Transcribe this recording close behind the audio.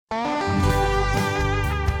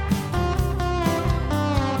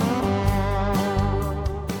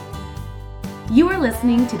You are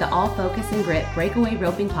listening to the All Focus and Grit Breakaway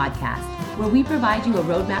Roping Podcast, where we provide you a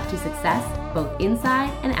roadmap to success both inside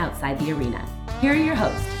and outside the arena. Here are your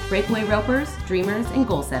hosts, breakaway ropers, dreamers, and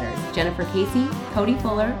goal setters, Jennifer Casey, Cody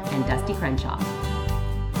Fuller, and Dusty Crenshaw.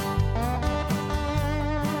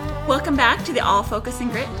 Welcome back to the All Focus and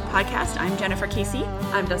Grit podcast. I'm Jennifer Casey.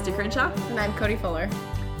 I'm Dusty Crenshaw. And I'm Cody Fuller.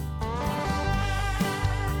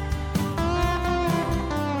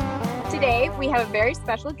 Today, we have a very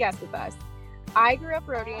special guest with us. I grew up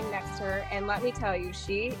rodeoing next to her, and let me tell you,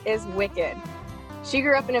 she is wicked. She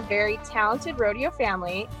grew up in a very talented rodeo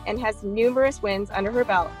family and has numerous wins under her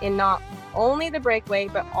belt in not only the breakaway,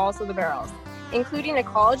 but also the barrels, including a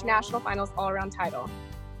college national finals all-around title.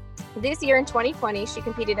 This year in 2020, she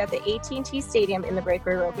competed at the AT&T Stadium in the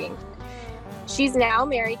breakaway roping. She's now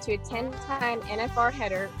married to a 10-time NFR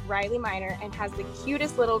header, Riley Miner, and has the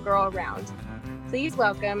cutest little girl around. Please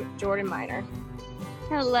welcome Jordan Miner.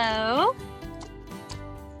 Hello.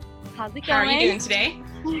 How's it going? How are you doing today?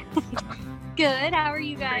 Good. How are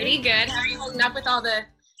you guys? Pretty good. How are you holding up with all the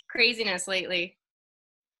craziness lately?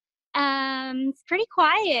 It's pretty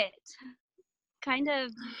quiet. Kind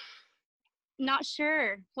of not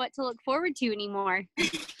sure what to look forward to anymore.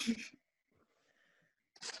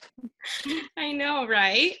 I know,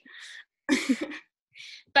 right?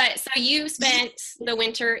 But so you spent the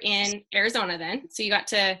winter in Arizona then, so you got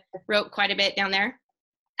to rope quite a bit down there?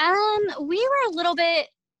 We were a little bit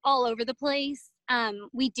all over the place.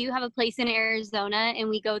 We do have a place in Arizona, and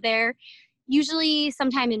we go there usually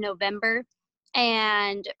sometime in November.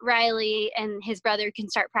 And Riley and his brother can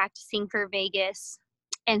start practicing for Vegas.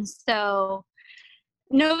 And so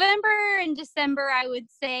November and December, I would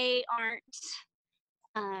say,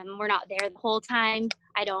 we're not there the whole time.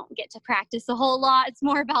 I don't get to practice a whole lot. It's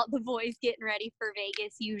more about the boys getting ready for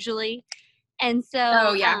Vegas usually. And so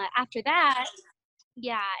after that,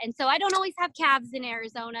 and so I don't always have calves in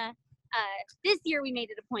Arizona. This year we made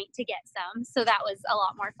it a point to get some, so that was a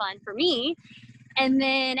lot more fun for me. And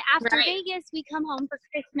then after Vegas, we come home for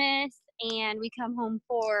Christmas, and we come home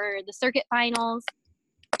for the circuit finals,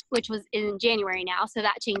 which was in January now, so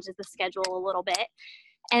that changes the schedule a little bit.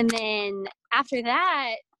 And then after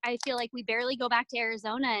that, I feel like we barely go back to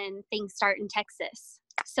Arizona, and things start in Texas.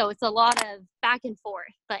 So it's a lot of back and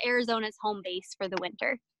forth, but Arizona's home base for the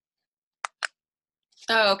winter.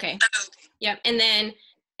 Oh, okay. Yep. And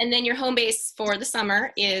then your home base for the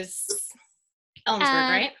summer is Ellensburg,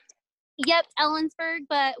 right? Yep, Ellensburg.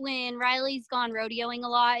 But when Riley's gone rodeoing a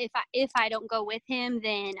lot, if I don't go with him,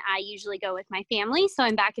 then I usually go with my family. So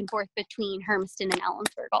I'm back and forth between Hermiston and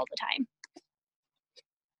Ellensburg all the time.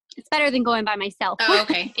 It's better than going by myself. Oh,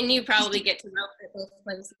 okay. And you probably get to rope at both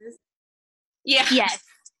places. Yeah. Yes.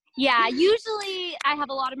 Yeah, usually I have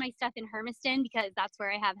a lot of my stuff in Hermiston because that's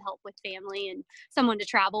where I have help with family and someone to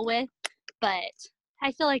travel with. But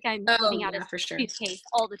I feel like I'm living out a suitcase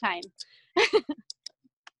all the time.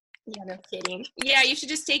 Yeah, no kidding. Yeah, you should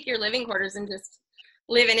just take your living quarters and just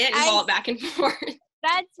live in it and haul it back and forth.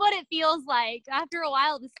 That's what it feels like. After a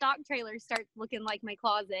while, the stock trailer starts looking like my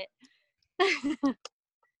closet.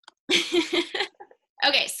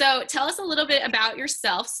 Okay, so tell us a little bit about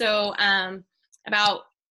yourself. So about,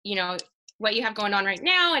 what you have going on right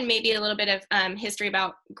now, and maybe a little bit of history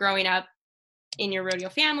about growing up in your rodeo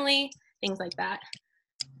family, things like that.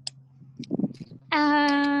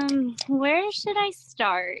 Where should I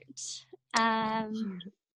start? I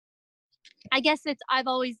guess I've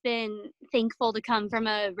always been thankful to come from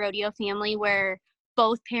a rodeo family where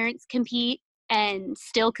both parents compete and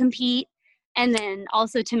still compete, and then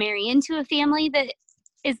also to marry into a family that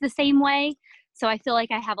is the same way. So I feel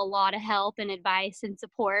like I have a lot of help and advice and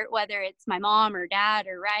support, whether it's my mom or dad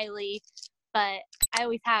or Riley, but I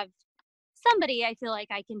always have somebody I feel like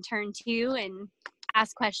I can turn to and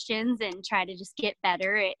ask questions and try to just get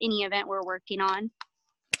better at any event we're working on.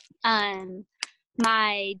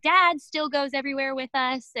 My dad still goes everywhere with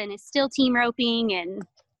us and is still team roping and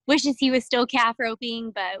wishes he was still calf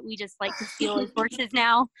roping, but we just like to steal his horses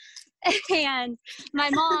now. And my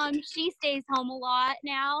mom, she stays home a lot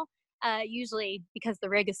now, usually because the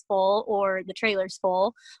rig is full or the trailer's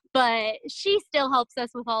full, but she still helps us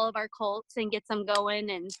with all of our colts and gets them going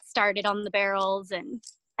and started on the barrels. And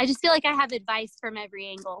I just feel like I have advice from every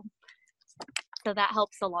angle. So that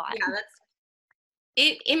helps a lot. Yeah,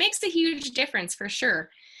 it makes a huge difference for sure.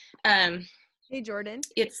 Hey, Jordan.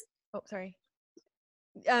 Sorry.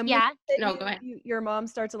 Yeah. No, go ahead. Your mom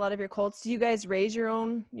starts a lot of your colts. Do you guys raise your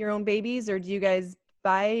own babies, or do you guys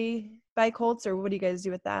buy colts, or what do you guys do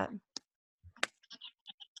with that?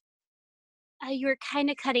 You were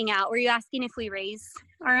kind of cutting out. Were you asking if we raise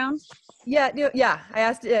our own? Yeah. I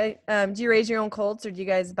asked, do you raise your own colts, or do you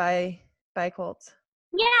guys buy buy colts?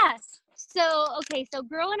 Yes. So, okay. So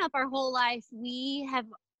growing up our whole life, we have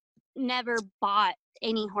never bought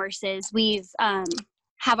any horses. We've,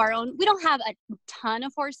 have our own. We don't have a ton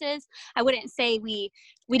of horses. I wouldn't say we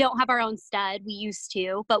don't have our own stud. We used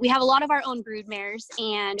to, but we have a lot of our own brood mares,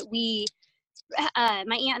 and my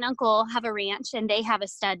aunt and uncle have a ranch, and they have a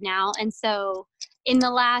stud now. And so in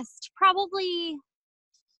the last probably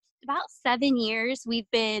about 7 years, we've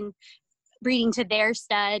been breeding to their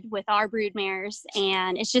stud with our brood mares,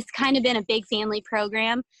 and it's just kind of been a big family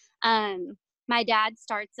program. My dad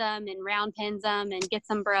starts them and round pins them and gets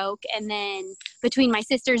them broke, and then between my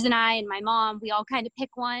sisters and I and my mom, we all kind of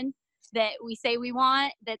pick one that we say we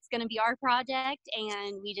want that's going to be our project,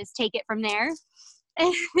 and we just take it from there.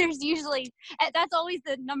 And there's usually, that's always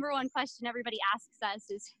the number one question everybody asks us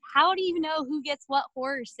is, how do you know who gets what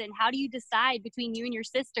horse, and how do you decide between you and your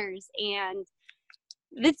sisters? And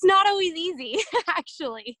it's not always easy,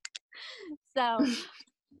 actually. So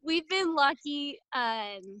we've been lucky.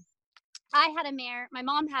 I had a mare. My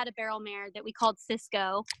mom had a barrel mare that we called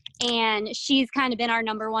Cisco, and she's kind of been our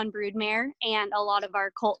number one brood mare, and a lot of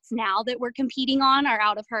our colts now that we're competing on are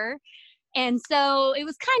out of her. And so it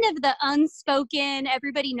was kind of the unspoken,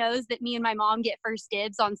 everybody knows that me and my mom get first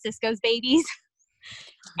dibs on Cisco's babies.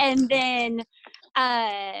 And then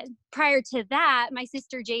prior to that, my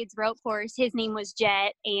sister Jade's rope horse, his name was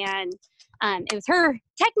Jet, and it was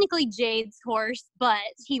technically Jade's horse, but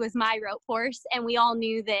he was my rope horse, and we all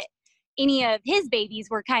knew that any of his babies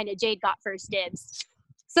were kind of Jade got first dibs.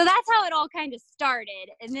 So that's how it all kind of started,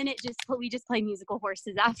 and then we just play musical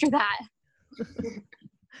horses after that.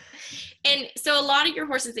 And so a lot of your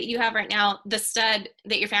horses that you have right now, the stud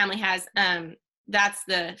that your family has, that's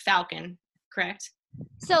the Falcon, correct?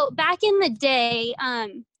 So back in the day,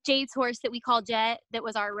 Jade's horse that we call Jet, that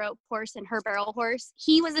was our rope horse and her barrel horse,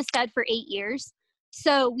 he was a stud for 8 years.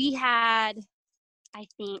 So we had, I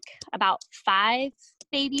think, about 5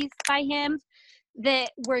 babies by him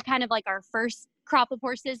that were kind of like our first crop of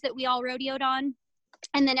horses that we all rodeoed on.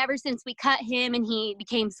 And then ever since we cut him and he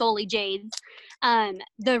became solely Jade's,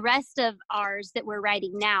 the rest of ours that we're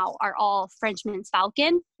riding now are all Frenchman's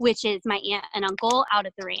Falcon, which is my aunt and uncle out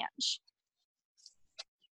at the ranch.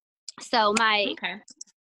 So I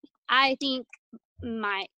think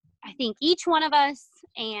each one of us,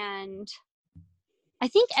 and I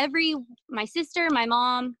think my sister, my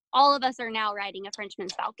mom, all of us are now riding a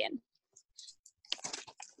Frenchman's Falcon.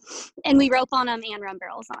 And we rope on them and run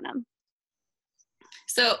barrels on them.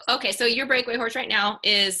 So, okay, so your breakaway horse right now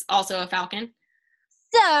is also a Falcon?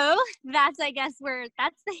 So that's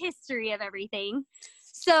the history of everything.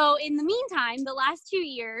 So in the meantime, the last 2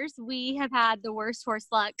 years, we have had the worst horse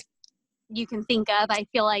luck you can think of. I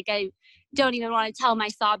feel like I don't even want to tell my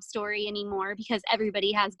sob story anymore because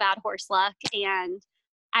everybody has bad horse luck, and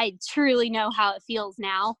I truly know how it feels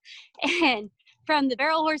now. And from the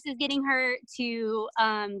barrel horses getting hurt to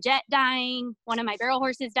Jet dying, one of my barrel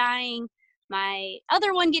horses dying, my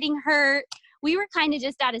other one getting hurt, we were kind of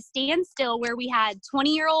just at a standstill where we had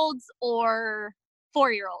 20-year-olds or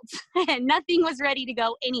 4-year-olds and nothing was ready to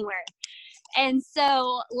go anywhere. And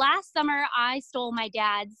so last summer I stole my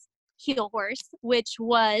dad's heel horse, which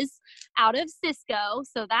was out of Cisco.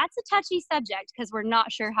 So that's a touchy subject because we're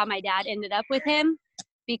not sure how my dad ended up with him,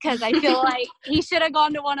 because I feel like he should have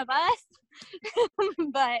gone to one of us.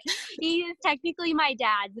 But he is technically my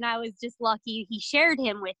dad's, and I was just lucky he shared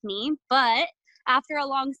him with me. But after a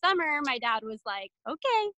long summer, my dad was like,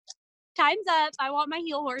 okay, time's up. I want my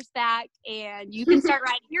heel horse back, and you can start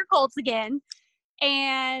riding your colts again.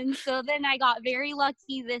 And so then I got very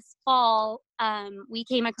lucky this fall. We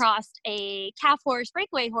came across a calf horse,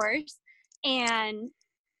 breakaway horse, and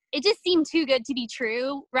it just seemed too good to be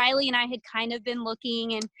true. Riley and I had kind of been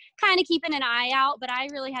looking and kind of keeping an eye out, but I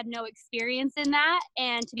really had no experience in that.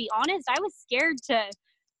 And to be honest, I was scared to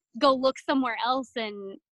go look somewhere else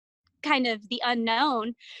and kind of the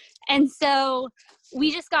unknown. And so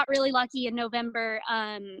we just got really lucky in November.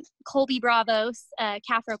 Colby Bravos, a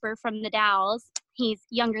calf roper from the Dalles, he's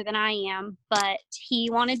younger than I am, but he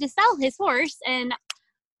wanted to sell his horse. And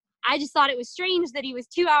I just thought it was strange that he was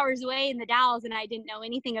 2 hours away in the Dalles and I didn't know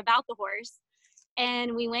anything about the horse.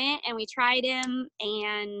 And we went and we tried him,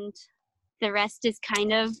 and the rest is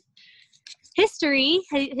kind of history.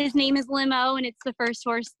 His name is Limo, and it's the first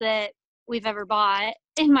horse that we've ever bought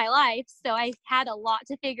in my life. So I had a lot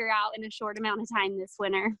to figure out in a short amount of time this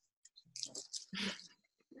winter.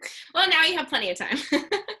 Well, now you have plenty of time.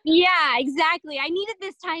 Yeah, exactly. I needed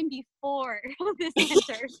this time before this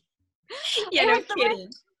winter. Yeah, no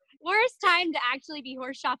kidding. Worst time to actually be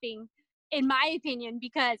horse shopping, in my opinion,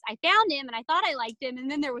 because I found him and I thought I liked him, and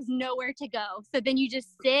then there was nowhere to go. So then you just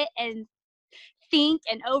sit and think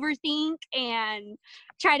and overthink and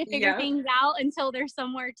try to figure Yeah. things out until there's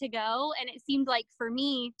somewhere to go. And it seemed like for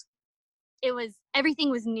me,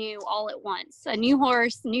 everything was new all at once. A new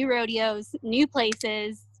horse, new rodeos, new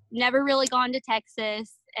places, never really gone to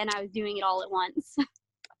Texas, and I was doing it all at once.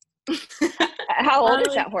 How old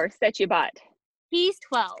is that horse that you bought? He's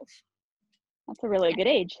 12. That's a really good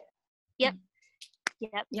age. Yep.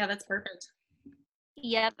 Yeah, that's perfect.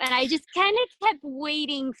 Yep. And I just kind of kept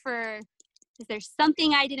waiting for, is there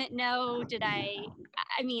something I didn't know?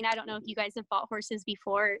 I mean, I don't know if you guys have bought horses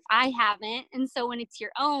before. I haven't. And so when it's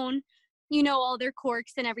your own, you know all their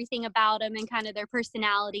quirks and everything about them and kind of their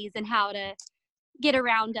personalities and how to get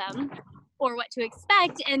around them or what to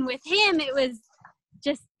expect. And with him, it was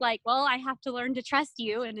just like, well, I have to learn to trust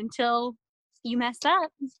you. And until you mess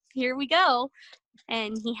up, here we go.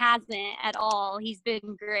 And he hasn't at all. He's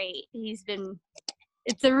been great.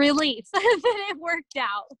 It's a relief that it worked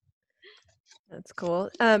out. That's cool.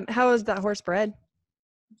 How is that horse bred?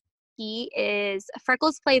 He is a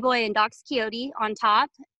Freckles Playboy and Dox Quixote on top,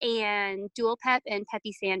 and Dual Pep and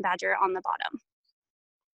Peppy Sand Badger on the bottom.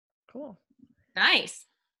 Cool. Nice.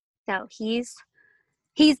 So he's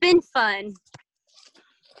been fun.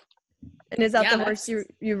 And is that Yeah, the horse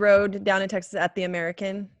you rode down in Texas at the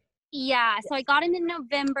American? Yeah, so I got him in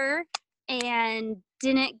November and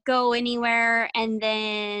didn't go anywhere. And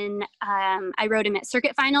then I rode him at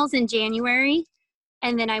circuit finals in January.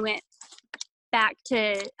 And then I went back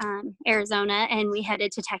to Arizona and we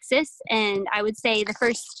headed to Texas. And I would say the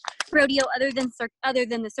first rodeo other than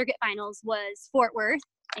the circuit finals was Fort Worth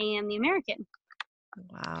and the American.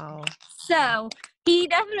 Wow. So he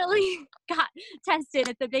definitely got tested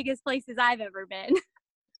at the biggest places I've ever been.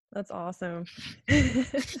 That's awesome.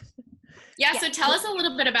 Yeah, so tell us a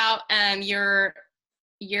little bit about your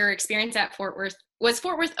experience at Fort Worth. Was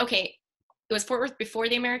Fort Worth okay? It was Fort Worth before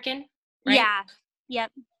the American, right? Yeah.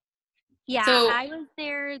 Yep. Yeah, So- I was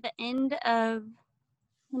there when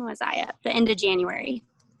was I at? The end of January.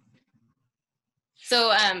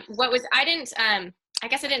 So I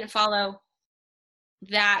guess I didn't follow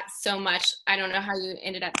that so much. I don't know how you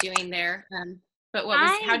ended up doing there. But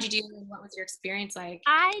how'd you do and what was your experience like?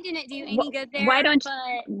 I didn't do any good there. Why don't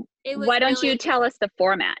really, you tell us the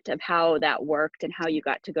format of how that worked and how you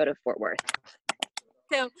got to go to Fort Worth?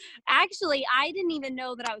 So actually, I didn't even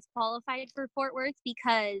know that I was qualified for Fort Worth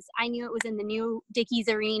because I knew it was in the new Dickies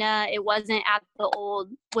Arena. It wasn't at the old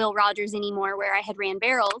Will Rogers anymore where I had ran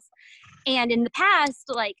barrels. And in the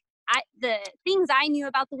past, the things I knew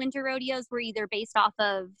about the winter rodeos were either based off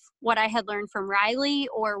of what I had learned from Riley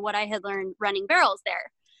or what I had learned running barrels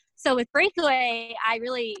there. So with Breakaway, I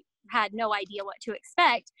really had no idea what to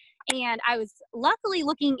expect. And I was luckily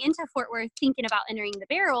looking into Fort Worth thinking about entering the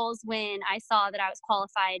barrels when I saw that I was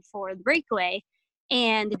qualified for the Breakaway.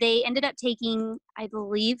 And they ended up taking, I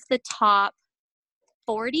believe, the top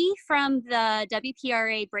 40 from the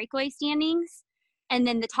WPRA Breakaway standings, and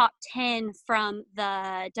then the top 10 from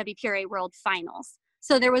the WPRA World Finals.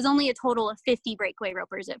 So there was only a total of 50 breakaway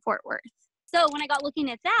ropers at Fort Worth. So when I got looking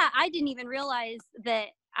at that, I didn't even realize that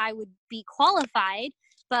I would be qualified.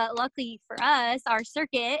 But luckily for us, our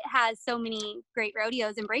circuit has so many great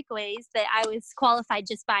rodeos and breakaways that I was qualified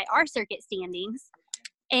just by our circuit standings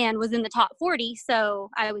and was in the top 40. So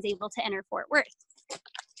I was able to enter Fort Worth.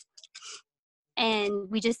 And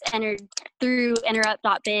we just entered through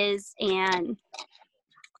interrupt.biz and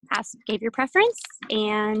gave your preference,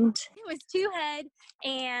 and it was 2-head.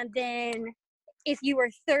 And then if you were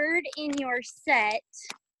third in your set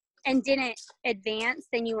and didn't advance,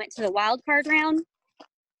 then you went to the wild card round.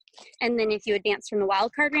 And then if you advanced from the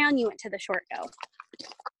wild card round, you went to the short go.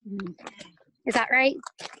 Is that right?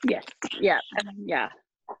 Yes. Yeah. Yeah.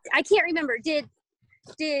 I can't remember. Did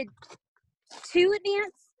 2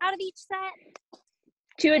 advance out of each set?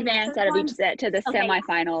 2 advanced out of each one? set to the Okay.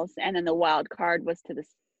 semifinals, and then the wild card was to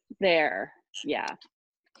there. Yeah.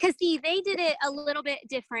 Because see, they did it a little bit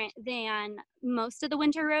different than most of the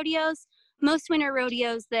winter rodeos. Most winter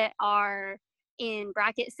rodeos that are in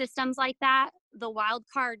bracket systems like that, the wild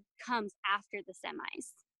card comes after the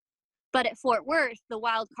semis. But at Fort Worth, the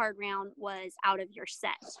wild card round was out of your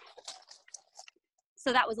set.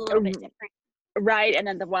 So that was a little bit different. Right, and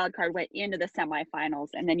then the wild card went into the semifinals,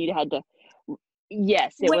 and then you had to.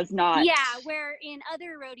 Yes, it was not. Yeah, where in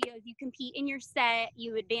other rodeos you compete in your set,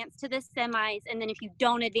 you advance to the semis, and then if you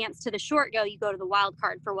don't advance to the short go, you go to the wild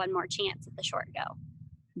card for one more chance at the short go.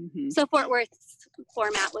 Mm-hmm. So Fort Worth's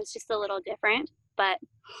format was just a little different, but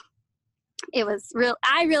it was real.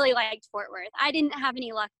 I really liked Fort Worth. I didn't have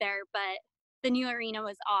any luck there, but the new arena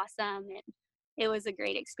was awesome, and it was a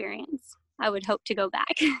great experience. I would hope to go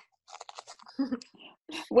back.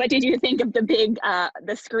 What did you think of the big,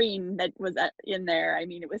 the screen that was in there? I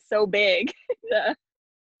mean, it was so big.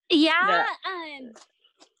 Yeah,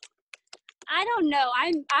 I don't know.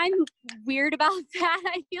 I'm weird about that.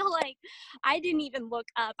 I feel like I didn't even look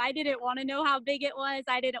up. I didn't want to know how big it was.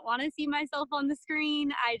 I didn't want to see myself on the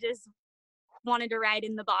screen. I just wanted to ride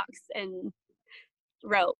in the box and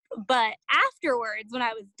rope. But afterwards, when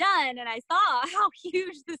I was done and I saw how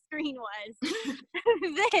huge the screen was,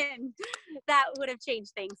 then that would have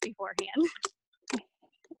changed things beforehand.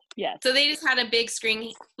 Yes. So they just had a big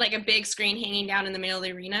screen, like a big screen hanging down in the middle of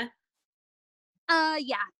the arena?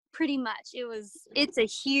 Yeah, pretty much. It's a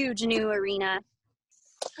huge new arena.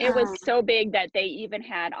 It was so big that they even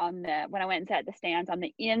had when I went and sat at the stands, on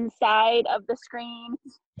the inside of the screen,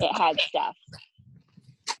 it had stuff.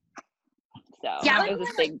 So yeah, it was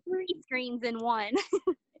a big, 3 screens in one.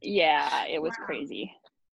 yeah, it was crazy.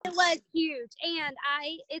 It was huge, and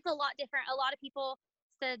it's a lot different. A lot of people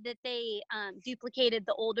said that they duplicated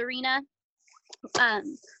the old arena,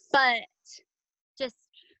 but just,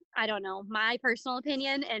 I don't know, my personal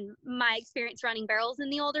opinion and my experience running barrels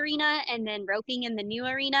in the old arena and then roping in the new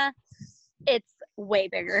arena, it's way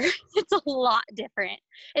bigger. It's a lot different.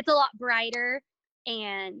 It's a lot brighter,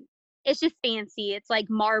 and it's just fancy. It's like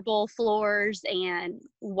marble floors and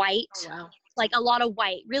white. Oh, wow. Like a lot of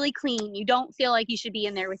white, really clean. You don't feel like you should be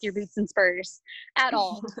in there with your boots and spurs at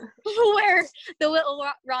all. Where the Will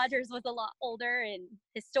Rogers was a lot older and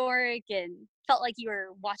historic and felt like you were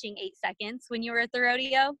watching 8 Seconds when you were at the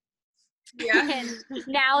rodeo. Yeah. And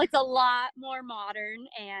now it's a lot more modern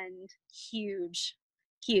and huge.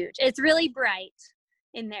 It's really bright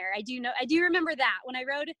in there. I do remember that. When I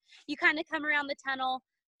rode, you kind of come around the tunnel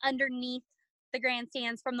underneath the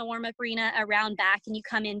grandstands from the warm-up arena around back, and you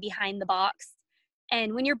come in behind the box.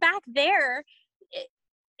 And when you're back there,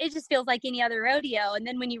 it just feels like any other rodeo. And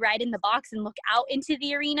then when you ride in the box and look out into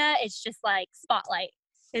the arena, it's just like spotlight.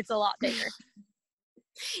 It's a lot bigger.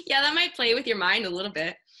 Yeah, that might play with your mind a little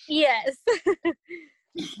bit. Yes.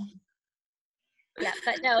 Yeah,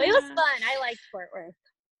 but no, it was fun. I liked Fort Worth.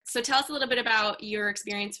 So tell us a little bit about your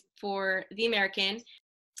experience for the American.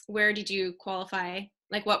 Where did you qualify?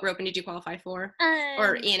 Like, what roping did you qualify for,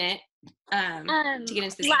 or in it, to get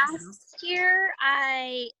into the last year?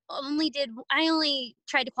 I only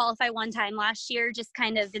tried to qualify one time last year, just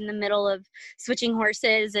kind of in the middle of switching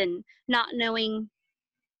horses and not knowing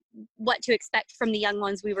what to expect from the young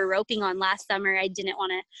ones we were roping on last summer. I didn't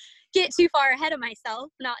want to get too far ahead of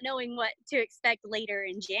myself, not knowing what to expect later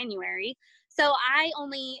in January. So I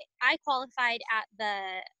qualified at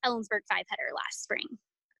the Ellensburg 5-header last spring.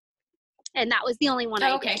 And that was the only one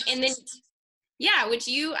I did. And then, yeah,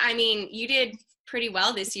 you did pretty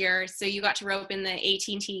well this year. So you got to rope in the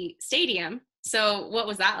AT&T Stadium. So what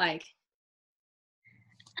was that like?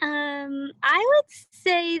 I would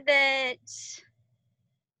say that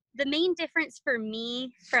the main difference for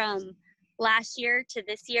me from last year to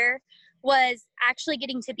this year was actually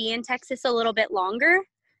getting to be in Texas a little bit longer.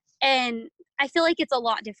 And I feel like it's a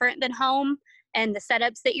lot different than home and the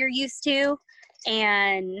setups that you're used to.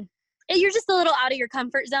 And you're just a little out of your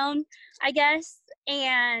comfort zone, I guess.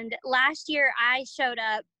 And last year I showed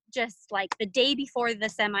up just like the day before the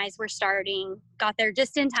semis were starting, got there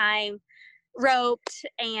just in time, roped,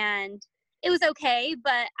 and it was okay,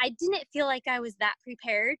 but I didn't feel like I was that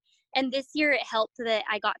prepared. And this year it helped that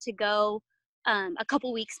I got to go a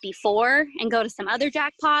couple weeks before and go to some other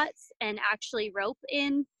jackpots and actually rope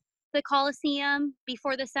in the Coliseum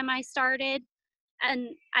before the semi started. And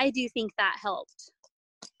I do think that helped.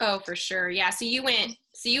 Oh, for sure. Yeah. So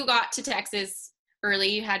you got to Texas early.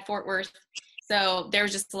 You had Fort Worth. So there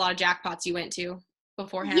was just a lot of jackpots you went to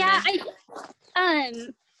beforehand. Yeah.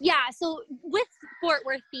 So with Fort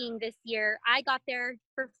Worth being this year, I got there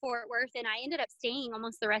for Fort Worth and I ended up staying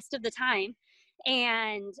almost the rest of the time.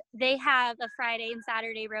 And they have a Friday and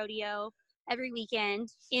Saturday rodeo every weekend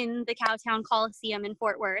in the Cowtown Coliseum in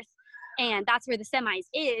Fort Worth. And that's where the semis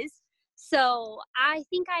is. So I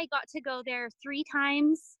think I got to go there 3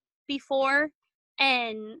 times before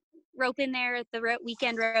and rope in there at the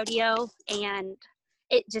weekend rodeo. And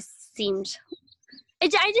I just seemed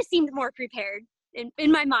more prepared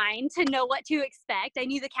in my mind to know what to expect. I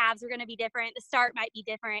knew the calves were going to be different. The start might be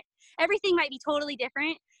different. Everything might be totally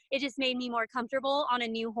different. It just made me more comfortable on a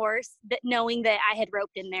new horse, knowing that I had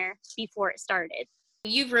roped in there before it started.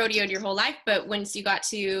 You've rodeoed your whole life, but once you got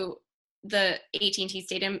to the AT&T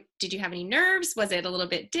Stadium, did you have any nerves? Was it a little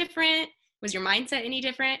bit different? Was your mindset any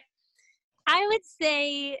different? I would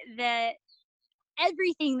say that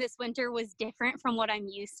everything this winter was different from what I'm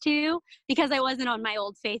used to because I wasn't on my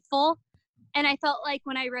Old Faithful. And I felt like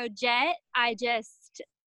when I rode Jet, I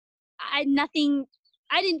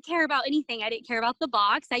I didn't care about anything. I didn't care about the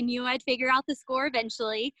box. I knew I'd figure out the score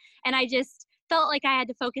eventually. And I just felt like I had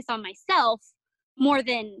to focus on myself more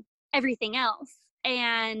than everything else.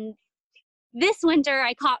 And this winter,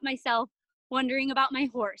 I caught myself wondering about my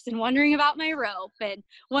horse and wondering about my rope and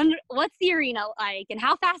what's the arena like and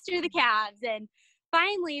how fast are the calves. And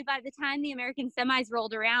finally, by the time the American semis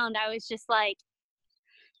rolled around, I was just like,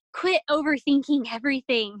 quit overthinking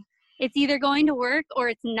everything. It's either going to work or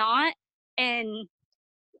it's not. And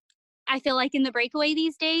I feel like in the breakaway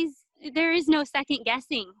these days, there is no second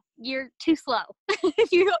guessing. You're too slow.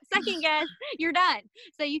 If you second guess, you're done.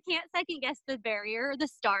 So you can't second guess the barrier or the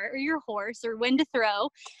start or your horse or when to throw.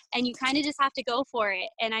 And you kind of just have to go for it.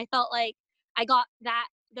 And I felt like I got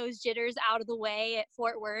those jitters out of the way at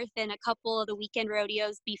Fort Worth and a couple of the weekend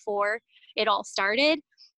rodeos before it all started.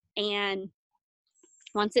 And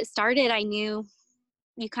once it started, I knew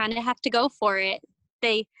you kind of have to go for it.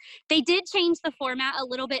 They did change the format a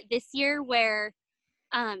little bit this year where,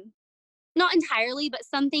 not entirely, but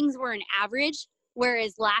some things were an average,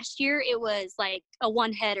 whereas last year it was like a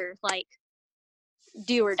one-header, like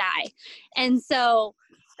do or die. And so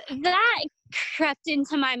that crept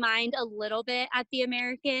into my mind a little bit at the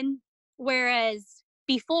American, whereas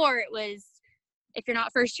before it was, if you're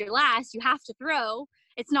not first, you're last, you have to throw.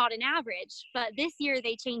 It's not an average. But this year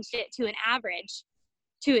they changed it to an average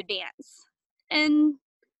to advance. And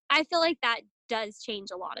I feel like that does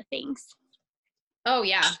change a lot of things. Oh,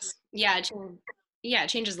 yeah. Yeah. It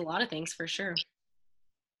changes a lot of things for sure.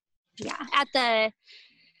 Yeah. At the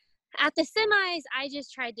semis, I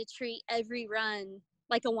just tried to treat every run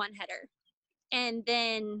like a one-header. And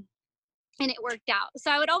it worked out.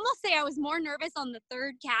 So I would almost say I was more nervous on the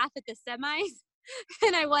third calf at the semis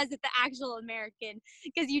than I was at the actual American,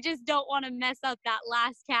 because you just don't want to mess up that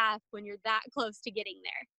last calf when you're that close to getting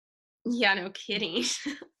there. Yeah, no kidding.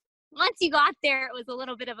 Once you got there, it was a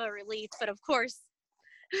little bit of a relief, but of course,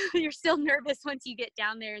 you're still nervous once you get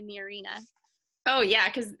down there in the arena. Oh, yeah,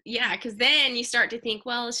 because then you start to think,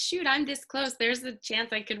 well, shoot, I'm this close. There's a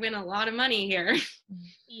chance I could win a lot of money here.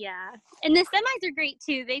 Yeah, and the semis are great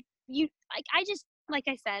too. Like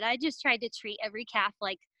I said, I just tried to treat every calf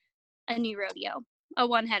like a new rodeo, a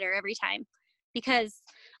one-header every time, because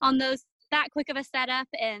on that quick of a setup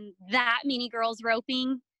and that many girls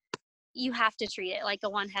roping, you have to treat it like a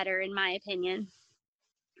one-header, in my opinion.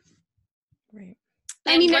 Right.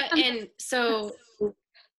 So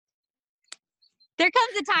there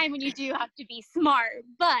comes a time when you do have to be smart,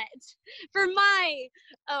 but for my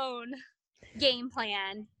own game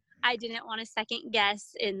plan, I didn't want to second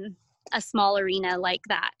guess in a small arena like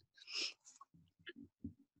that.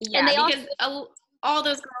 Yeah, because all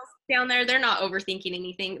those girls down there, they're not overthinking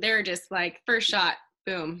anything. They're just like, first shot,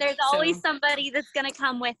 boom. There's always somebody that's going to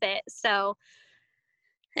come with it. So,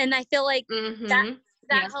 and I feel like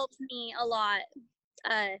that helped me a lot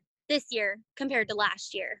this year compared to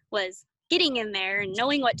last year, was getting in there and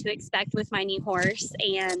knowing what to expect with my new horse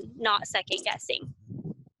and not second guessing.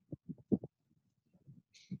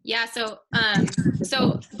 Yeah, so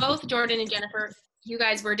both Jordan and Jennifer, you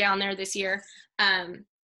guys were down there this year.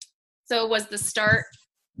 So was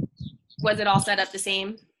it all set up the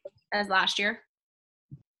same as last year?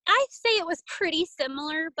 I'd say it was pretty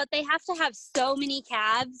similar, but they have to have so many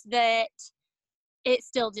calves that it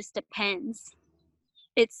still just depends.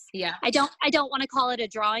 I don't want to call it a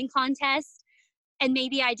drawing contest, and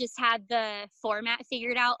maybe I just had the format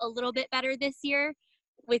figured out a little bit better this year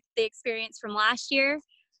with the experience from last year.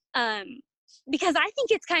 Because I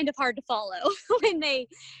think it's kind of hard to follow when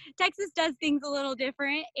Texas does things a little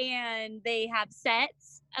different, and they have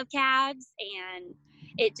sets of calves, and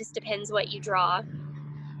it just depends what you draw.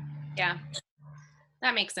 Yeah,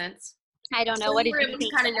 that makes sense. I don't know. So what you did you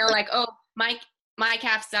think? Kind of know, like, oh, my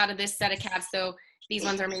calf's out of this set of calves, so these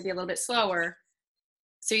ones are maybe a little bit slower.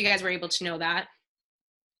 So you guys were able to know that?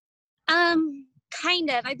 Kind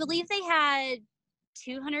of. I believe they had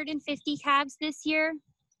 250 calves this year.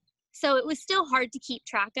 So it was still hard to keep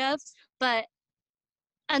track of. But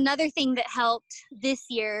another thing that helped this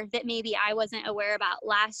year that maybe I wasn't aware about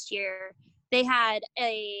last year, they had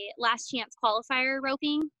a last chance qualifier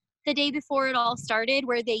roping the day before it all started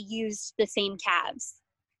where they used the same calves.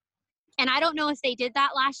 And I don't know if they did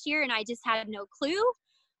that last year and I just had no clue,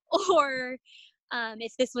 or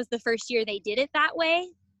if this was the first year they did it that way.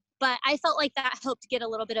 But I felt like that helped get a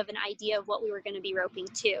little bit of an idea of what we were going to be roping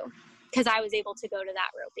too, because I was able to go to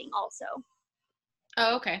that roping also.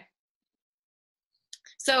 Oh, okay.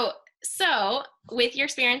 So with your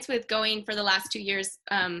experience with going for the last 2 years,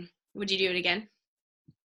 would you do it again?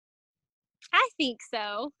 I think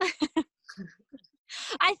so.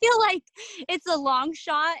 I feel like it's a long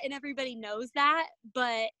shot and everybody knows that,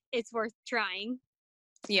 but it's worth trying.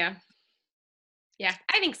 Yeah. Yeah,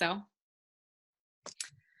 I think so.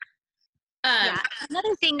 Yeah.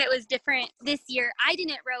 Another thing that was different this year, I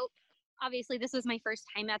didn't rope. Obviously, this was my first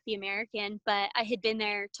time at the American, but I had been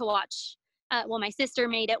there to watch. My sister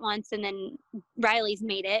made it once, and then Riley's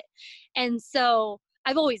made it. And so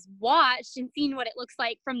I've always watched and seen what it looks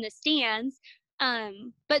like from the stands.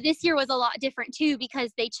 But this year was a lot different, too,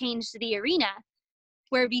 because they changed the arena,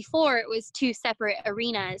 where before it was 2 separate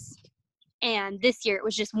arenas. And this year it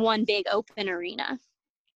was just one big open arena.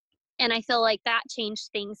 And I feel like that changed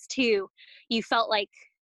things too. You felt like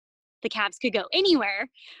the calves could go anywhere,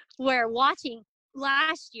 where watching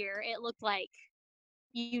last year, it looked like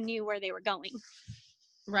you knew where they were going.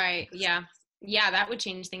 Right. Yeah. Yeah, that would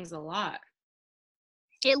change things a lot.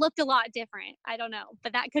 It looked a lot different. I don't know,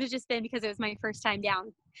 but that could have just been because it was my first time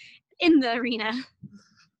down in the arena.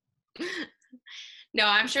 No,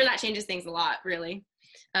 I'm sure that changes things a lot, really,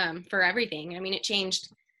 for everything. I mean, it changed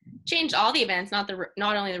all the events, not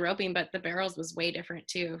only the roping, but the barrels was way different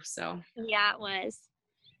too. So yeah, it was.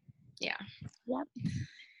 Yeah. Yep.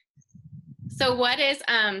 So what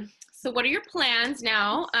are your plans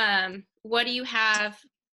now? What do you have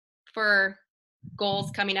for goals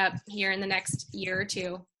coming up here in the next year or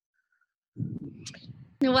two?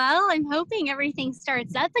 Well, I'm hoping everything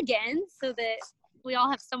starts up again so that we all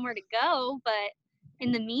have somewhere to go. But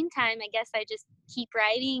in the meantime, I guess I just keep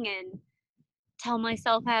riding and tell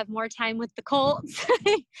myself I have more time with the colts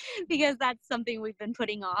because that's something we've been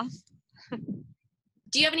putting off.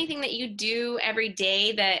 Do you have anything that you do every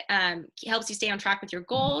day that helps you stay on track with your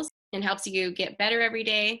goals and helps you get better every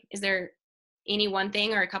day? Is there any one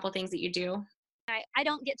thing or a couple things that you do? I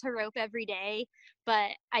don't get to rope every day, but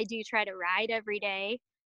I do try to ride every day.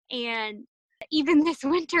 And even this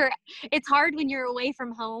winter, it's hard when you're away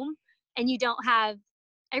from home and you don't have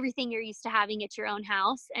everything you're used to having at your own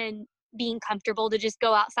house and being comfortable to just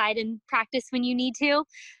go outside and practice when you need to.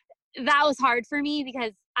 That was hard for me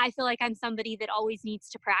because I feel like I'm somebody that always needs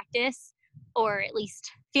to practice, or at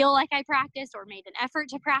least feel like I practiced or made an effort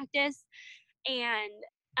to practice. And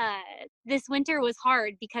this winter was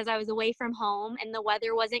hard because I was away from home and the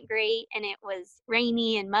weather wasn't great and it was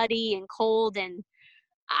rainy and muddy and cold, and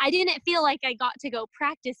I didn't feel like I got to go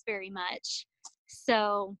practice very much.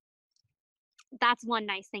 So that's one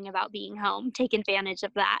nice thing about being home. Take advantage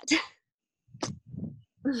of that.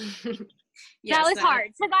 Yes, that was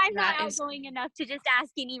hard because I'm not outgoing enough to just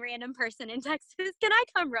ask any random person in Texas, can I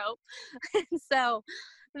come rope? So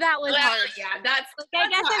that was hard. Yeah, I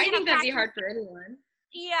think that'd be hard for anyone.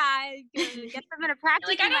 Yeah, I guess I'm gonna practice.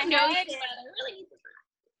 Like, I don't know you, but I really need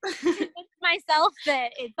to convince myself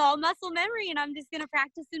that it's all muscle memory and I'm just gonna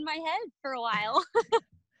practice in my head for a while.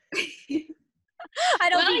 I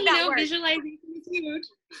don't think that works. Visualization is huge.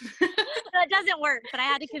 That doesn't work, but I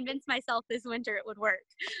had to convince myself this winter it would work.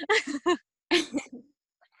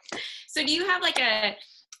 So do you have like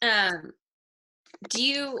do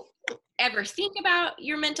you ever think about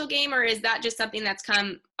your mental game, or is that just something that's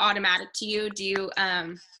come automatic to you? Do you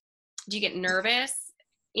get nervous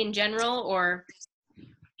in general, or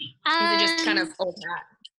is it just kind of old hat?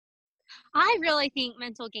 I really think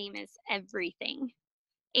mental game is everything.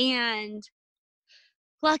 And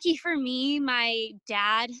lucky for me, my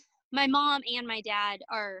mom and my dad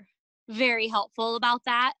are very helpful about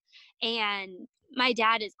that. And my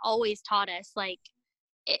dad has always taught us, like,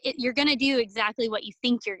 you're going to do exactly what you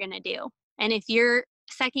think you're going to do. And if you're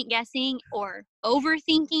second guessing or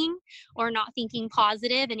overthinking or not thinking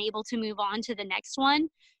positive and able to move on to the next one,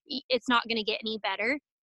 it's not going to get any better.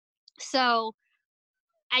 So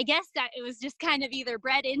I guess that it was just kind of either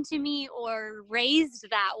bred into me or raised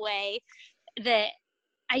that way, that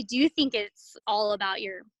I do think it's all about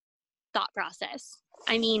your thought process.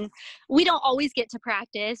 I mean, we don't always get to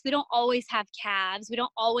practice. We don't always have calves. We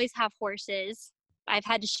don't always have horses. I've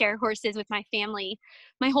had to share horses with my family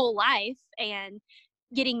my whole life, and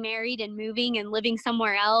getting married and moving and living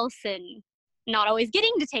somewhere else and not always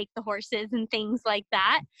getting to take the horses and things like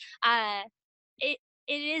that. It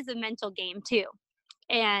is a mental game too.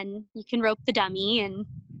 And you can rope the dummy and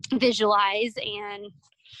visualize and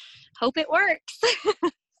hope it works.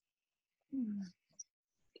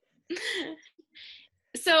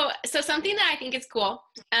 So something that I think is cool,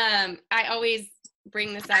 I always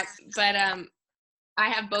bring this up, but I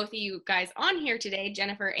have both of you guys on here today,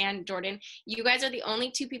 Jennifer and Jordan. You guys are the only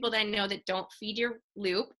two people that I know that don't feed your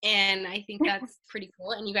loop, and I think that's pretty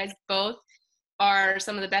cool. And you guys both are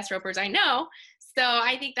some of the best ropers I know, so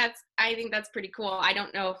I think that's pretty cool. I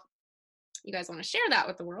don't know if you guys want to share that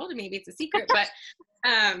with the world, and maybe it's a secret, but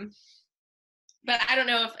But I don't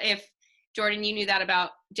know if Jordan, you knew that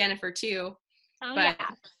about Jennifer too. Oh, But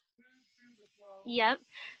yeah. Yep.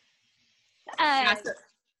 yeah, so-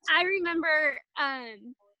 I remember,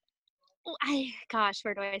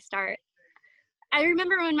 where do I start? I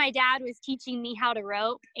remember when my dad was teaching me how to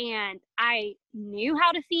rope, and I knew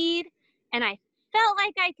how to feed, and I felt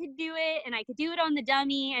like I could do it, and I could do it on the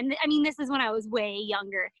dummy. And I mean, this is when I was way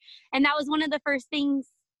younger. And that was one of the first things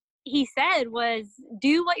he said was,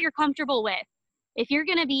 do what you're comfortable with. If you're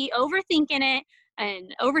going to be overthinking it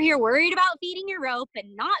and over here worried about feeding your rope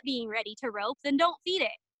and not being ready to rope, then don't feed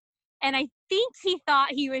it. And I think he thought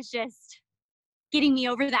he was just getting me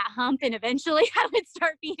over that hump, and eventually I would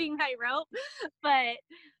start feeding my rope. But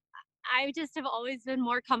I just have always been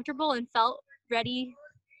more comfortable and felt ready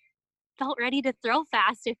to throw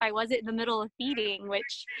fast if I wasn't in the middle of feeding,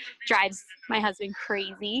 which drives my husband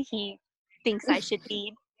crazy. He thinks I should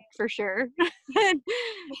feed for sure.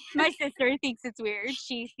 My sister thinks it's weird.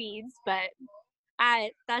 She feeds, but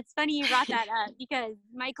that's funny you brought that up, because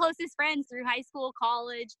my closest friends through high school,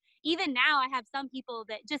 college, even now, I have some people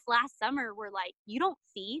that just last summer were like, you don't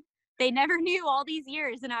feed? They never knew all these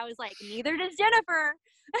years. And I was like, neither does Jennifer.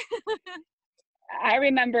 I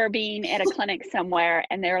remember being at a clinic somewhere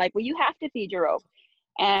and they're like, well, you have to feed your rope.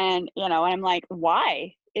 And, I'm like,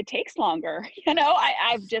 why? It takes longer.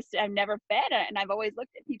 I've never fed it. And I've always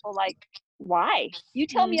looked at people like, why? You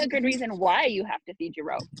tell me a good reason why you have to feed your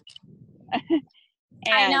rope.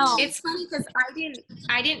 I know. It's funny because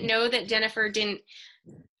I didn't know that Jennifer didn't.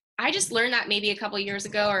 I just learned that maybe a couple years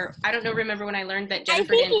ago, or I don't know. Remember when I learned that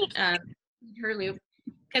Jennifer didn't feed her loop?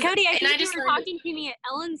 Cody, I think you were talking to me at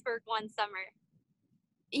Ellensburg one summer.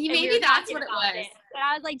 Maybe that's what it was. But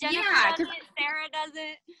I was like, Jennifer doesn't, Sarah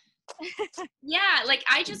doesn't. Yeah, like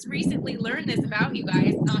I just recently learned this about you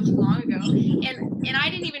guys not too long ago, and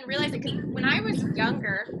I didn't even realize it, because when I was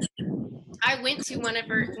younger, I went to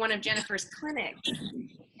one of Jennifer's clinics,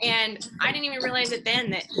 and I didn't even realize it then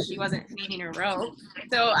that she wasn't feeding her rope.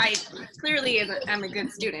 So I clearly I'm a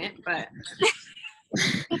good student, but.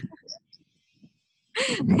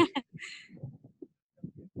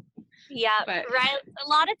 Yeah, right. A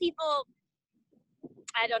lot of people,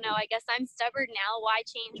 I don't know, I guess I'm stubborn now. Why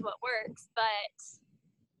change what works? But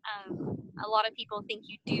a lot of people think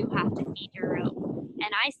you do have to feed your rope.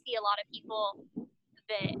 And I see a lot of people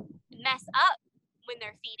that mess up when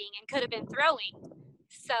they're feeding and could have been throwing.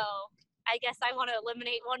 So I guess I want to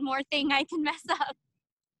eliminate one more thing I can mess up.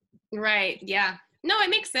 Right. Yeah. No, it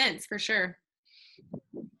makes sense for sure.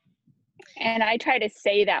 And I try to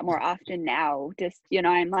say that more often now. Just,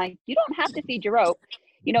 I'm like, you don't have to feed your rope.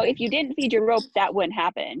 If you didn't feed your rope, that wouldn't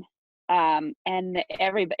happen. And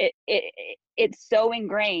it's so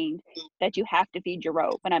ingrained that you have to feed your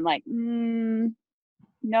rope. And I'm like, no,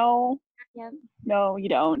 Yep. No, you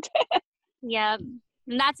don't. Yeah.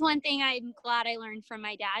 And that's one thing I'm glad I learned from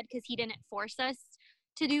my dad, because he didn't force us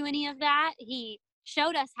to do any of that. He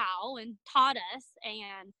showed us how and taught us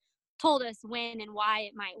and told us when and why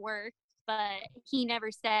it might work, but he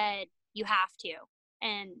never said you have to.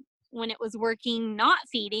 And when it was working not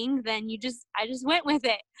feeding, then I just went with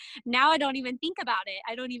it. Now I don't even think about it.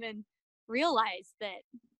 I don't even realize that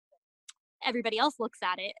everybody else looks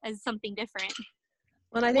at it as something different.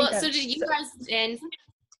 Well, I think so did you guys end?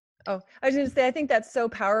 Oh, I was going to say, I think that's so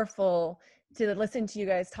powerful to listen to you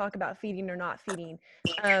guys talk about feeding or not feeding.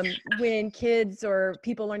 When kids or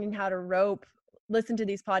people learning how to rope listen to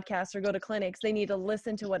these podcasts or go to clinics, they need to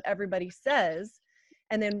listen to what everybody says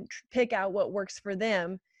and then pick out what works for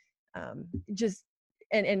them.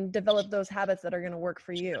 And develop those habits that are going to work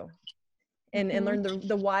for you. And learn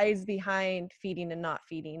the whys behind feeding and not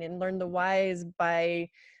feeding, and learn the whys by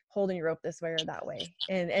holding your rope this way or that way.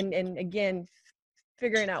 And again,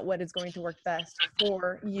 figuring out what is going to work best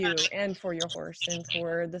for you and for your horse and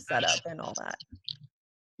for the setup and all that.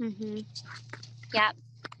 Mm-hmm. Yeah.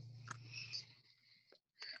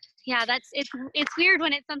 Yeah, it's weird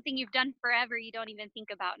when it's something you've done forever, you don't even think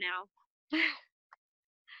about now.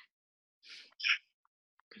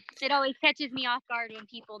 It always catches me off guard when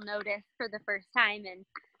people notice for the first time and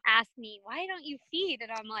ask me, why don't you feed?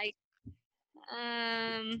 And I'm like,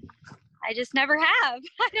 I just never have.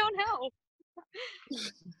 I don't know.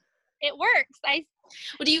 It works. Well,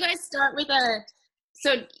 do you guys start with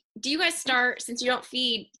since you don't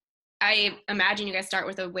feed, I imagine you guys start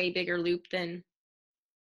with a way bigger loop than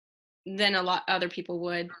a lot other people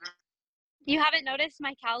would. You haven't noticed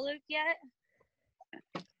my cow loop yet?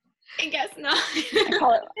 I guess not.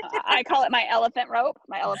 I call it my elephant rope,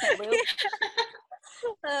 my elephant loop.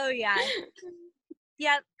 Oh yeah.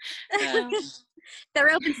 Yep. They're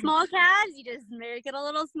open small calves, you just make it a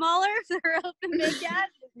little smaller. They're open big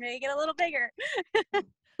calves, make it a little bigger.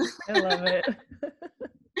 I love it.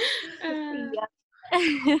 Yep.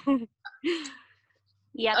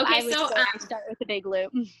 Yep, Okay, I would so, say I start with a big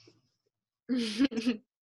loop.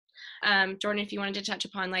 Jordan, if you wanted to touch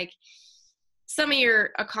upon like some of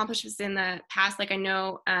your accomplishments in the past, like I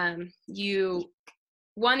know you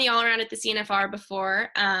won the all around at the CNFR before,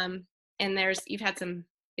 and you've had some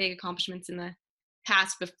big accomplishments in the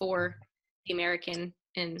past before the American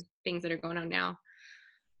and things that are going on now.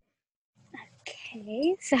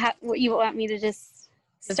 Okay, so what you want me to just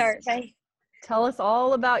start by? Tell us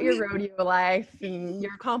all about your rodeo life and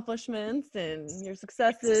your accomplishments and your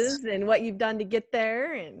successes and what you've done to get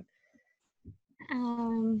there, and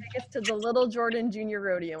take us to the little Jordan Junior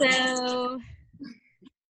Rodeo. So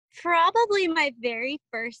probably my very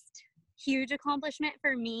first huge accomplishment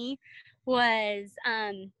for me was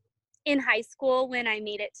in high school when I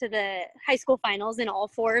made it to the high school finals in all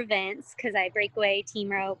 4 events, because I breakaway, team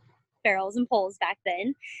rope, barrels, and poles back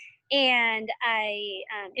then. And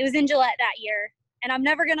it was in Gillette that year, and I'm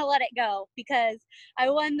never going to let it go because I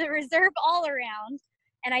won the reserve all around,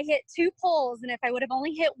 and I hit 2 poles, and if I would have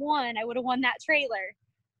only hit 1, I would have won that trailer.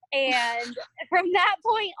 And from that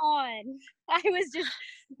point on, I was just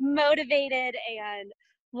motivated and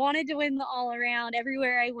wanted to win the all around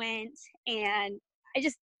everywhere I went, and I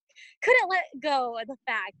just couldn't let go of the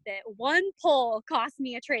fact that 1 pole cost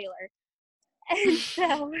me a trailer. And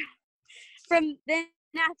so from then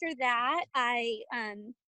after that,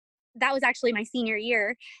 that was actually my senior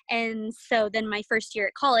year. And so then my first year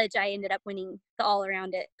at college, I ended up winning the all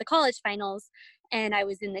around at the college finals. And I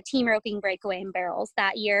was in the team roping, breakaway, and barrels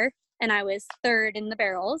that year. And I was 3rd in the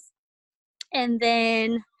barrels. And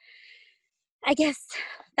then I guess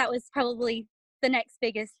that was probably the next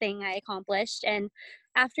biggest thing I accomplished. And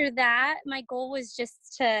after that, my goal was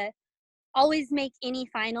just to always make any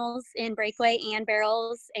finals in breakaway and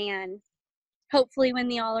barrels and hopefully win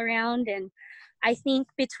the all around. And I think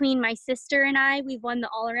between my sister and I, we've won the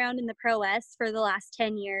all around in the Pro S for the last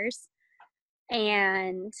 10 years.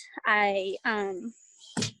 And I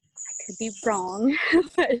could be wrong,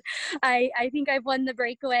 but I think I've won the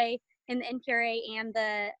breakaway in the NPRA and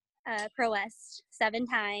the Pro S 7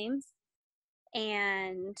 times.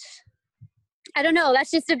 And I don't know,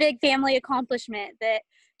 that's just a big family accomplishment that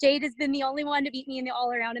Jade has been the only one to beat me in the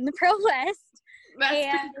all around in the Pro West. That's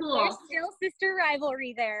and pretty cool. There's still sister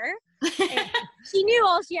rivalry there. And she knew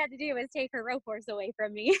all she had to do was take her rope horse away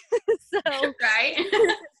from me. So right.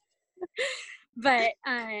 But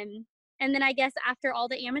and then I guess after all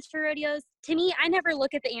the amateur rodeos, to me, I never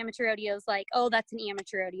look at the amateur rodeos like, oh, that's an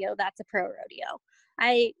amateur rodeo, that's a pro rodeo.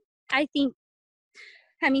 I think,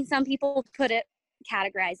 I mean, some people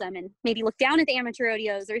categorize them and maybe look down at the amateur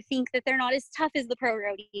rodeos or think that they're not as tough as the pro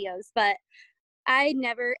rodeos, but I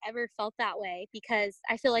never ever felt that way because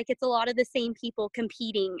I feel like it's a lot of the same people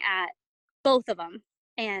competing at both of them.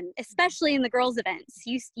 And especially in the girls events,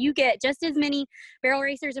 you get just as many barrel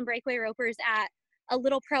racers and breakaway ropers at a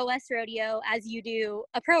little Pro S rodeo as you do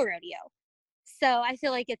a pro rodeo. So I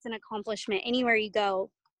feel like it's an accomplishment anywhere you go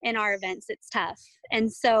in our events. It's tough.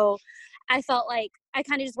 And so I felt like I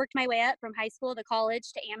kind of just worked my way up from high school to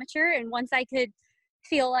college to amateur. And once I could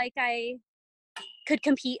feel like I could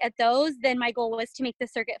compete at those, then my goal was to make the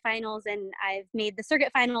circuit finals. And I've made the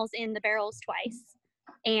circuit finals in the barrels twice.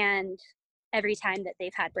 And every time that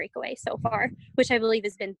they've had breakaway so far, which I believe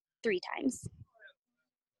has been 3 times.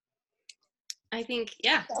 I think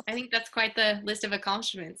that's quite the list of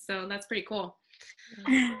accomplishments. So that's pretty cool.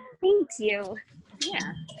 Thank you.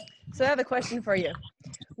 Yeah. So I have a question for you.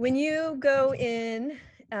 When you go in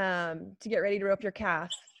to get ready to rope your calf,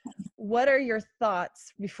 what are your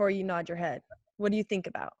thoughts before you nod your head? What do you think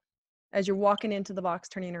about as you're walking into the box,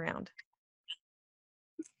 turning around?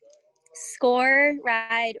 Score,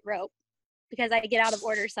 ride, rope, because I get out of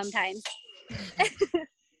order sometimes.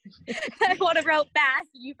 I want to rope fast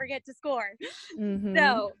and you forget to score. Mm-hmm.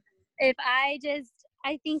 So if I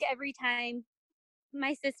think every time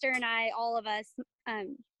my sister and I, all of us,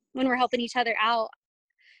 when we're helping each other out,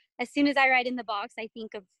 as soon as I ride in the box, I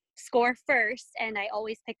think of score first, and I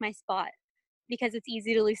always pick my spot because it's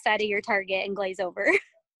easy to lose sight of your target and glaze over.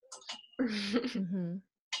 Mm-hmm.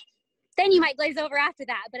 Then you might glaze over after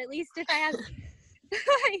that, but at least if I have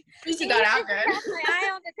at least you got out good. My eye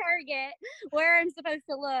on the target where I'm supposed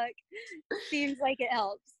to look seems like it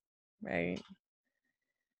helps. Right.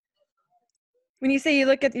 When you say you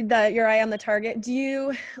look at your eye on the target, do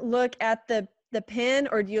you look at the pin,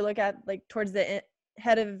 or do you look at like towards the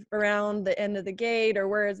head of around the end of the gate, or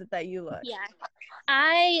where is it that you look? Yeah,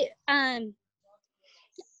 I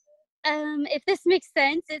if this makes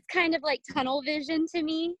sense, it's kind of like tunnel vision to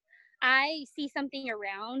me. I see something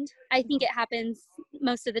around, I think it happens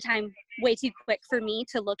most of the time way too quick for me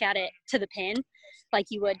to look at it to the pin like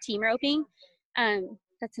you would team roping.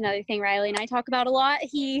 That's another thing Riley and I talk about a lot.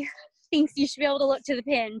 He thinks you should be able to look to the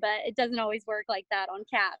pin, but it doesn't always work like that on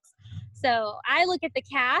caps. So I look at the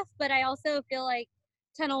calf, but I also feel like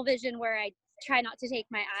tunnel vision where I try not to take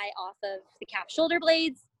my eye off of the calf shoulder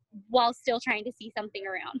blades while still trying to see something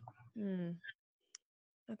around.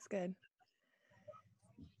 That's good.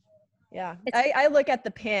 Yeah, I look at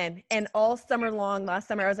the pin, and all summer long, last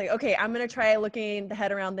summer, I was like, okay, I'm going to try looking the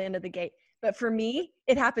head around the end of the gate. But for me,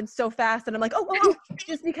 it happens so fast, and I'm like, oh,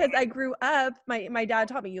 just because I grew up, my dad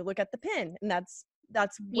taught me, you look at the pin, and that's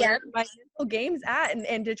where my mental game's at,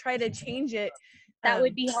 and to try to change it. That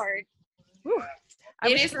would be hard. Whew,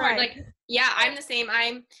 it is hard. Like, yeah, I'm the same.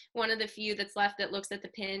 I'm one of the few that's left that looks at the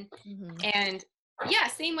pin. And yeah,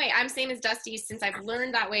 same way. I'm same as Dusty. Since I've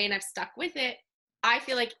learned that way and I've stuck with it, I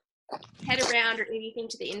feel like head around or anything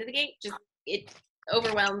to the end of the gate, just it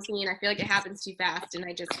overwhelms me, and I feel like it happens too fast, and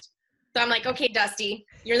so I'm like, okay, Dusty,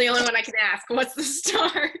 you're the only one I can ask. What's the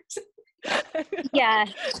start? Yeah.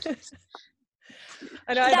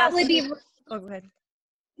 I know that would be. Oh, go ahead.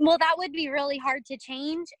 Well, that would be really hard to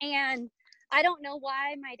change, and I don't know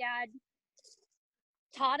why my dad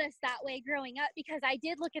taught us that way growing up, because I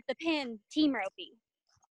did look at the pin team roping.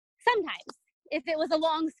 Sometimes, if it was a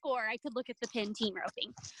long score, I could look at the pin team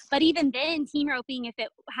roping. But even then, team roping, if it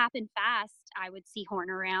happened fast, I would see horn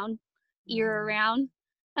around, ear around.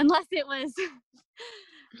 Unless it was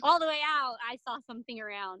all the way out, I saw something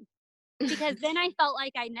around. Because then I felt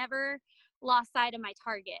like I never lost sight of my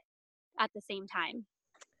target at the same time.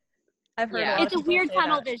 I've heard a lot it's of a weird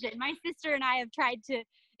tunnel that. vision. My sister and I have tried to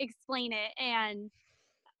explain it, and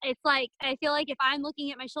it's like, I feel like if I'm looking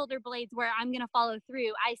at my shoulder blades where I'm going to follow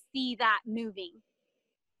through, I see that moving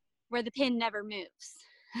where the pin never moves.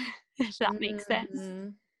 If that makes sense.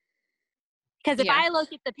 Because if I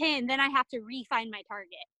look at the pin, then I have to re-find my target.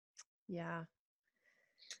 Yeah.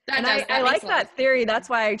 That I like that theory. That's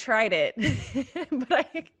why I tried it. But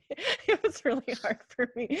it was really hard for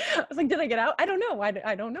me. I was like, did I get out? I don't know.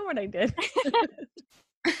 I don't know what I did.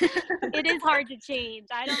 It is hard to change.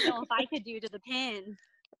 I don't know if I could do to the pin.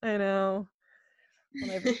 I know.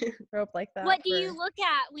 When I rope like that. What do you look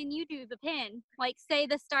at when you do the pin? Like, say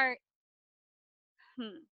the start.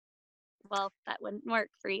 Well, that wouldn't work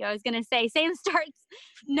for you. I was going to say the start's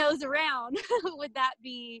nose around. Would that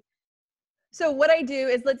be? So what I do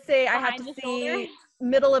is, let's say I have to see shoulder?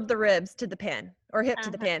 middle of the ribs to the pin, or hip to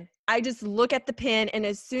the pin. I just look at the pin, and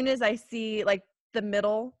as soon as I see like the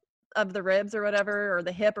middle of the ribs or whatever, or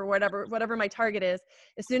the hip or whatever my target is,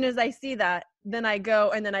 as soon as I see that, then I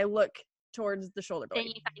go and then I look towards the shoulder blade.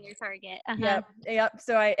 Then you find your target. Yep.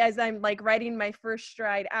 So as I'm like riding my first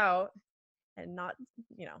stride out and not,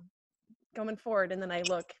 going forward, and then I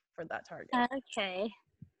look for that target. Okay.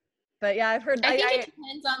 But yeah, I've heard. I think it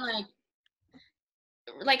depends on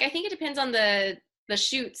I think it depends on the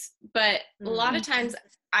shoots, but a lot of times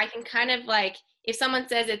I can kind of like, if someone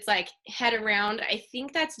says it's like head around, I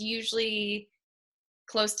think that's usually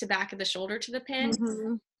close to back of the shoulder to the pin.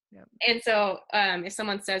 Yep. And so if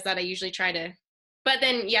someone says that, I usually try to, but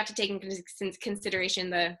then you have to take into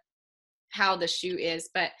consideration how the shoe is.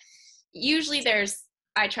 But usually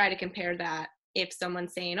I try to compare that. If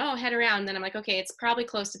someone's saying, oh, head around, then I'm like, okay, it's probably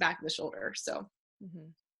close to back of the shoulder. So.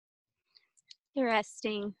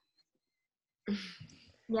 Interesting.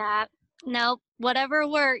 Yeah. Nope. Whatever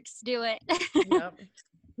works, do it.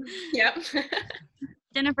 Yep.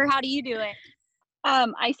 Jennifer, how do you do it?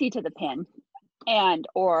 I see to the pin,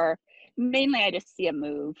 or mainly I just see a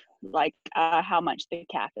move, like how much the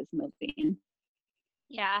calf is moving.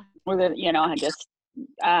 Yeah. Or I just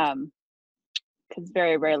because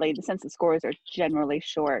very rarely, since the scores are generally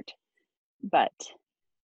short, but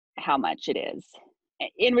how much it is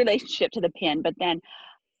in relationship to the pin, but then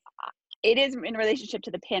it is in relationship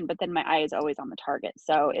to the pin, but then my eye is always on the target.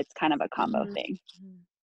 So it's kind of a combo thing.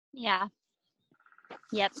 Yeah.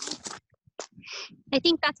 Yep. I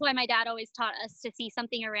think that's why my dad always taught us to see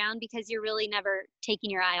something around, because you're really never taking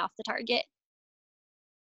your eye off the target.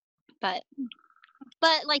 But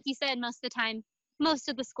like you said, most of the time, most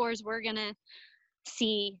of the scores we're going to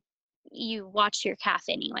see, you watch your calf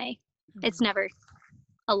anyway. It's never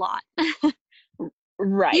a lot.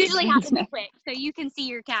 Right. Usually happens quick, so you can see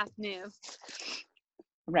your calf move.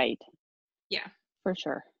 Right. Yeah. For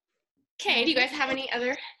sure. Okay, do you guys have any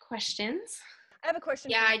other questions? I have a question.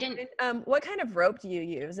 Yeah, I didn't. What kind of rope do you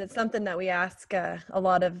use? It's something that we ask a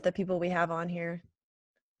lot of the people we have on here.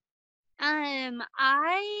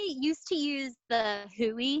 I used to use the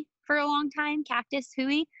Hui for a long time, cactus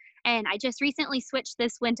Hui, And I just recently switched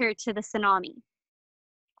this winter to the Tsunami.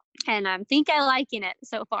 And I think I'm liking it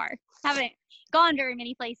so far. Haven't gone very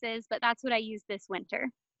many places, but that's what I used this winter.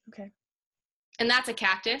 Okay. And that's a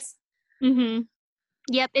cactus? Mm-hmm.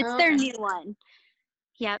 Yep, it's their Okay. new one.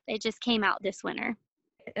 Yep, it just came out this winter.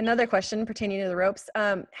 Another question pertaining to the ropes.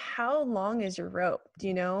 How long is your rope? Do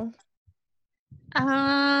you know?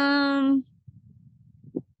 I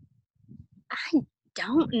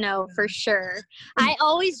don't know for sure. I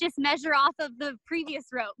always just measure off of the previous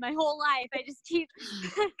rope my whole life. I just keep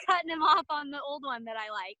cutting them off on the old one that I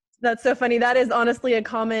like. That's so funny. That is honestly a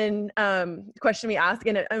common question we ask,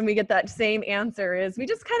 and we get that same answer. Is we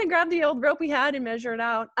just kind of grab the old rope we had and measure it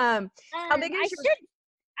out. How big is your?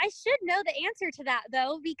 I should know the answer to that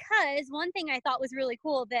though, because one thing I thought was really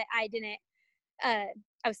cool that I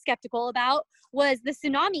was skeptical about was the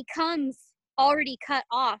Tsunami comes already cut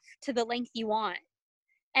off to the length you want.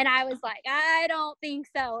 And I was like, I don't think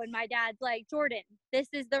so. And my dad's like, Jordan, this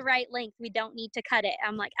is the right length. We don't need to cut it.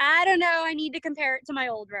 I'm like, I don't know. I need to compare it to my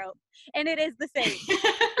old rope. And it is the same. So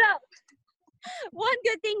one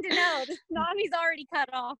good thing to know, the Tsunami's already cut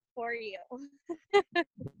off for you.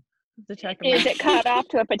 To check them Is out. it cut off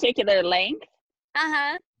to a particular length?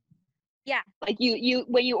 Uh-huh. Like you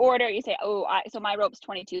when you order, you say, so my rope's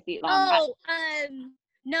 22 feet long.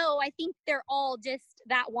 No, I think they're all just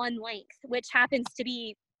that one length, which happens to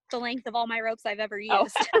be the length of all my ropes I've ever used.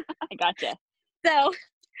 Oh, I gotcha. So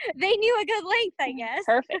they knew a good length, I guess.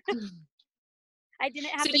 Perfect. I didn't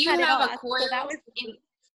have So to do cut you it have off. a coil So that was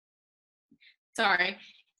Sorry.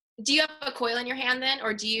 Do you have a coil in your hand then,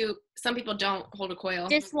 or some people don't hold a coil?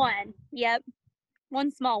 just one. Yep.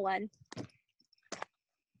 One small one.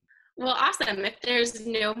 Well, awesome. If there's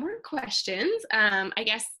no more questions, I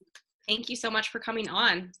guess thank you so much for coming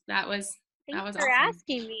on. That was Thanks awesome. for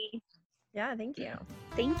asking me. Yeah, thank you.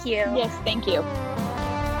 Thank you. Yes, thank you.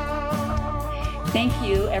 Thank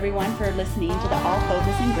you, everyone, for listening to the All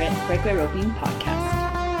Focus and Grit Breakaway Roping podcast.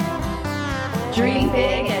 Dream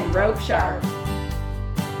big and rope sharp.